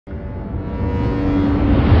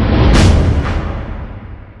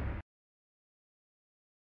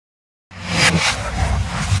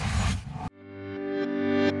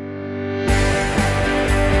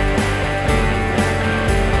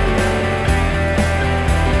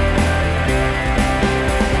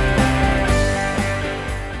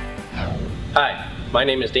My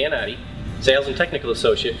name is Dan Oddy, Sales and Technical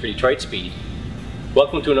Associate for Detroit Speed.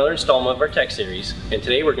 Welcome to another installment of our tech series, and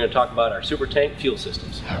today we're going to talk about our super tank fuel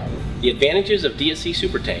systems. The advantages of DSC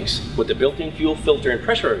super tanks with the built-in fuel filter and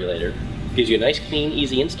pressure regulator gives you a nice, clean,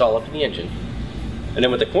 easy install up to the engine. And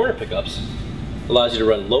then with the corner pickups, allows you to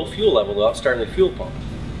run low fuel level without starting the fuel pump.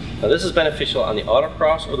 Now this is beneficial on the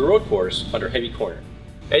autocross or the road course under heavy corner.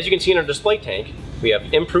 As you can see in our display tank, we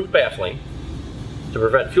have improved baffling to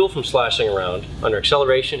prevent fuel from sloshing around under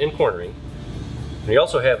acceleration and cornering. And we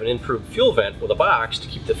also have an improved fuel vent with a box to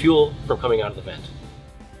keep the fuel from coming out of the vent.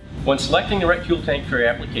 When selecting the right fuel tank for your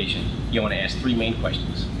application, you want to ask three main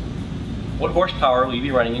questions. What horsepower will you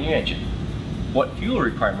be running in your engine? What fuel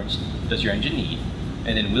requirements does your engine need?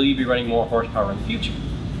 And then will you be running more horsepower in the future?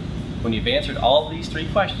 When you've answered all of these three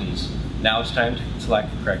questions, now it's time to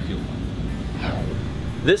select the correct fuel pump.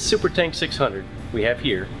 This Super Tank 600 we have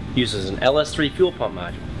here uses an LS3 fuel pump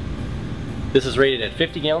module. This is rated at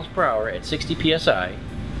 50 gallons per hour at 60 psi.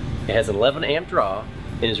 It has an 11 amp draw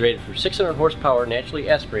and is rated for 600 horsepower naturally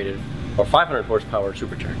aspirated or 500 horsepower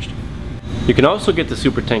supercharged. You can also get the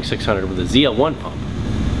Super Tank 600 with a ZL1 pump,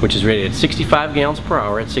 which is rated at 65 gallons per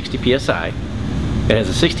hour at 60 psi. It has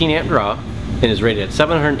a 16 amp draw and is rated at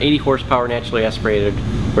 780 horsepower naturally aspirated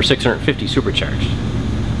or 650 supercharged.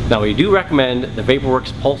 Now we do recommend the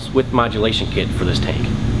VaporWorks Pulse Width Modulation Kit for this tank.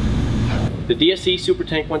 The DSC Super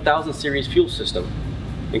Tank 1000 series fuel system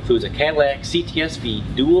includes a Cadillac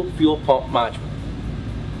CTSV dual fuel pump module.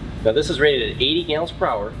 Now this is rated at 80 gallons per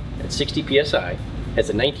hour at 60 psi, has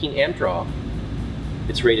a 19 amp draw.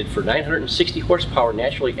 It's rated for 960 horsepower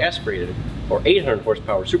naturally aspirated or 800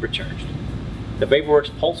 horsepower supercharged. The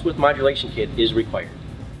VaporWorks Pulse Width Modulation Kit is required.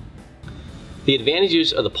 The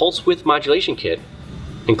advantages of the Pulse Width Modulation Kit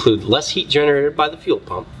include less heat generated by the fuel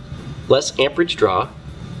pump, less amperage draw,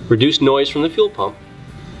 reduced noise from the fuel pump,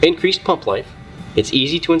 increased pump life, it's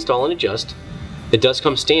easy to install and adjust, it does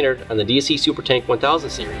come standard on the DSC Super Tank 1000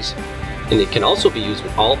 series, and it can also be used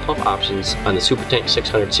with all pump options on the Super Tank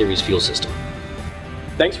 600 series fuel system.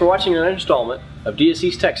 Thanks for watching another installment of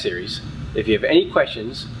DSC's Tech Series. If you have any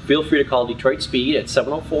questions, feel free to call Detroit Speed at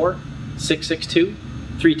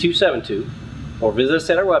 704-662-3272 or visit us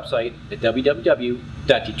at our website at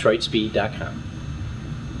www.detroitspeed.com.